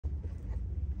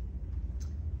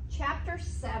Chapter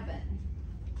 7.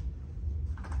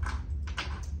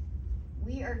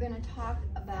 We are going to talk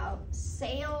about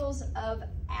sales of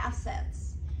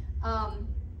assets,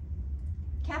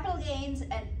 capital gains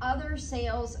and other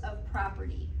sales of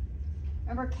property.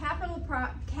 Remember,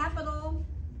 capital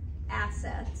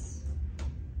assets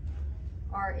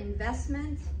are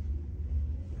investment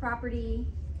property,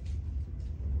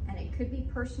 and it could be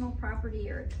personal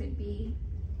property or it could be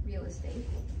real estate.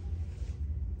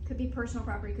 Could be personal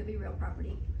property, could be real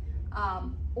property,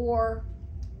 or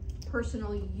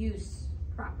personal use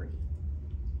property.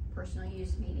 Personal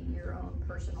use meaning your own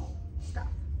personal stuff,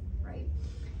 right?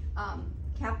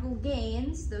 Capital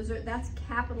gains, that's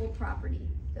capital property.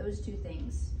 Those two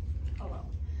things alone.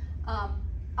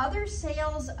 Other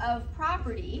sales of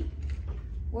property,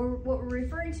 what we're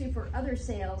referring to for other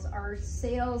sales are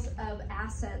sales of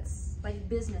assets like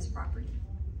business property,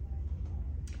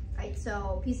 right?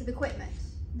 So a piece of equipment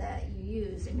that you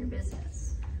use in your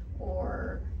business,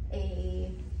 or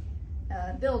a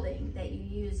building that you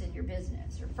use in your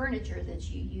business, or furniture that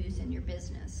you use in your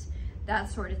business, that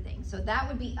sort of thing. So that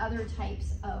would be other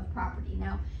types of property.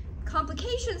 Now,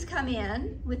 complications come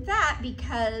in with that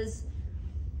because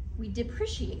we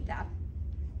depreciate that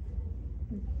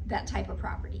type of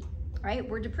property, right?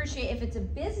 We're depreciating, if it's a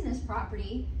business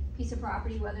property, piece of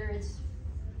property, whether it's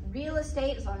real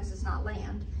estate, as long as it's not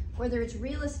land, whether it's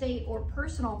real estate or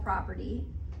personal property,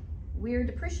 we're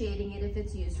depreciating it if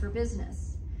it's used for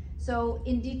business. So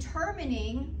in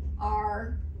determining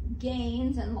our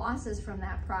gains and losses from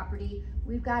that property,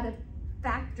 we've got to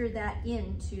factor that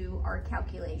into our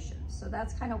calculations. So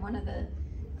that's kind of one of the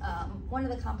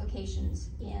complications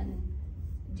in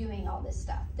doing all this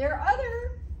stuff. There are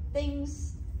other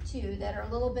things too that are a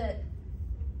little bit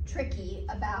tricky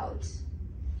about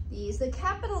these. The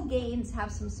capital gains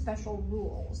have some special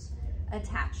rules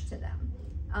attached to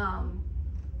them.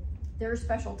 There are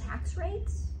special tax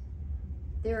rates.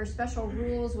 There are special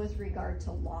rules with regard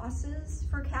to losses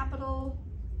for capital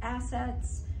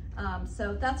assets.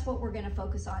 So that's what we're going to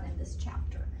focus on in this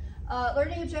chapter.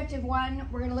 Learning Objective 1,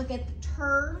 we're going to look at the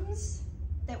terms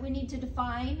that we need to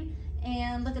define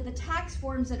and look at the tax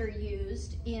forms that are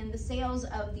used in the sales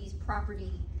of these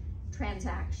property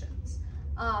transactions,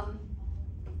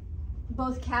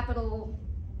 both capital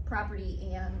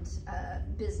property and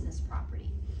business property.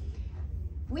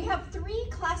 We have 3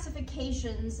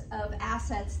 classifications of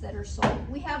assets that are sold.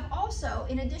 We have also,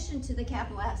 in addition to the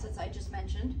capital assets I just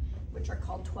mentioned, which are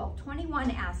called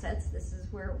 1221 assets, this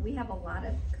is where we have a lot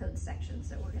of code sections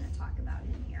that we're going to talk about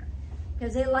in here,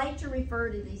 because they like to refer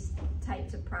to these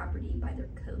types of property by their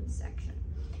code section.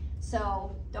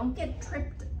 So don't get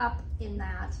tripped up in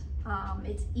that.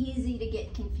 It's easy to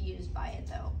get confused by it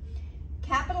though.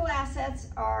 Capital assets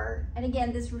are, and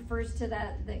again, this refers to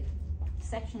the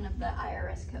section of the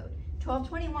IRS code.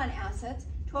 1221 assets.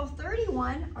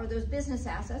 1231 are those business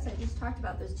assets. I just talked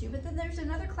about those two, but then there's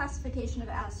another classification of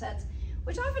assets,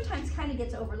 which oftentimes kind of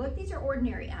gets overlooked. These are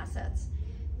ordinary assets.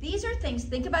 These are things,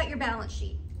 think about your balance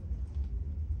sheet.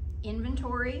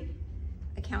 Inventory,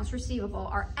 accounts receivable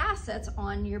are assets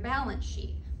on your balance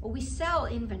sheet. Well, we sell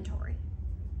inventory,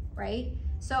 right?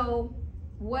 So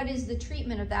what is the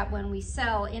treatment of that when we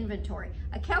sell inventory?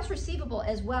 Accounts receivable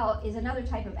as well is another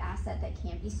type of asset that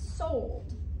can't be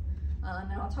sold.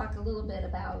 And I'll talk a little bit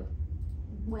about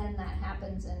when that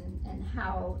happens and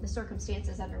how the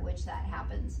circumstances under which that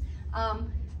happens.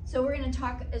 So we're going to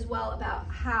talk as well about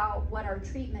what our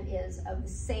treatment is of the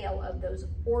sale of those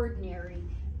ordinary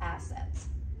assets.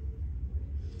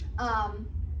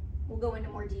 We'll go into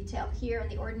more detail here on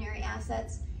the ordinary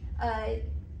assets.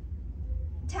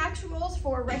 Tax rules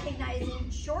for recognizing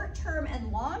short-term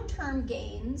and long-term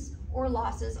gains or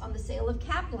losses on the sale of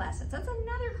capital assets. That's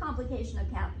another complication of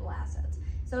capital assets.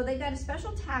 So they've got a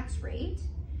special tax rate.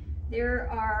 There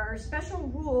are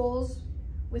special rules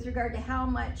with regard to how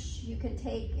much you can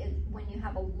take when you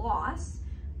have a loss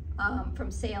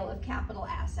from sale of capital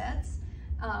assets.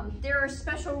 There are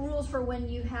special rules for when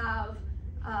you have,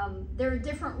 there are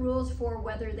different rules for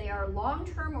whether they are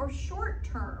long-term or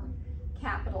short-term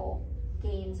capital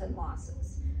gains and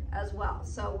losses as well.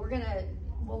 So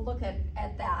we'll look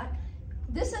at that.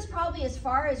 This is probably as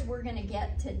far as we're going to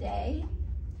get today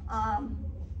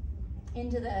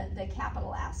into the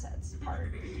capital assets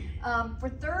part. For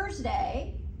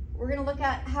Thursday, we're going to look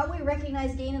at how we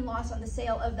recognize gain and loss on the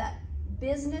sale of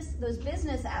those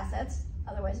business assets,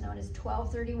 otherwise known as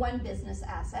 1231 business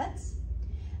assets.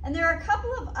 And there are a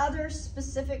couple of other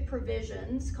specific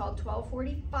provisions called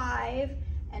 1245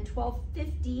 and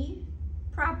 1250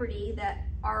 property that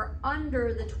are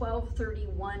under the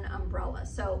 1231 umbrella.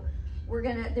 So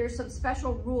there's some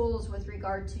special rules with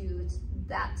regard to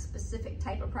that specific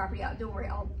type of property out. Don't worry,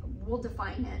 we'll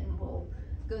define it and we'll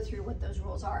go through what those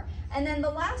rules are. And then the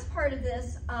last part of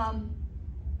this,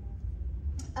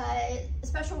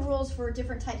 special rules for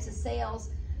different types of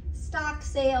sales: stock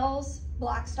sales,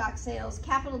 block stock sales,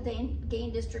 capital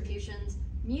gain distributions,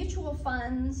 mutual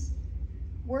funds,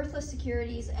 worthless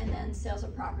securities, and then sales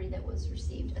of property that was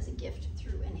received as a gift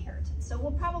through inheritance. So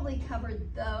we'll probably cover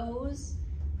those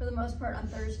for the most part on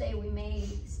Thursday. We may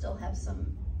still have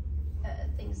some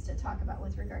things to talk about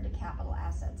with regard to capital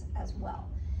assets as well.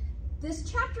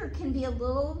 This chapter can be a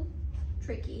little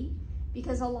tricky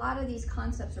because a lot of these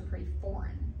concepts are pretty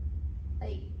foreign.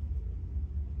 Like,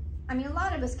 I mean, a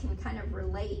lot of us can kind of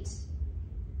relate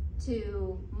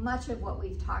to much of what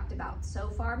we've talked about so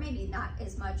far. Maybe not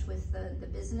as much with the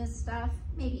business stuff.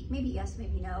 Maybe yes,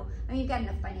 maybe no. I mean, you've got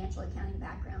enough financial accounting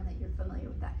background that you're familiar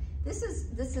with that. This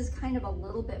is kind of a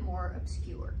little bit more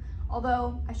obscure.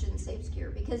 Although I shouldn't say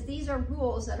obscure, because these are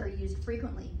rules that are used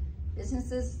frequently.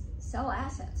 Businesses sell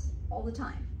assets all the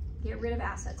time, get rid of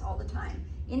assets all the time.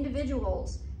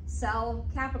 Individuals sell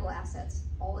capital assets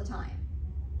all the time.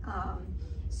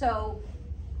 So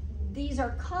these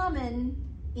are common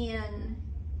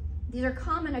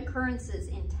occurrences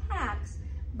in tax,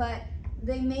 but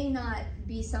they may not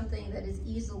be something that is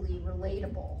easily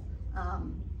relatable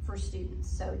for students.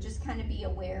 So just kind of be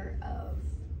aware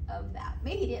of that.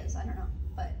 Maybe it is, I don't know,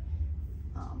 but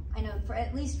I know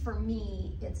at least for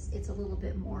me, it's a little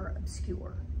bit more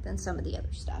obscure than some of the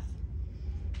other stuff.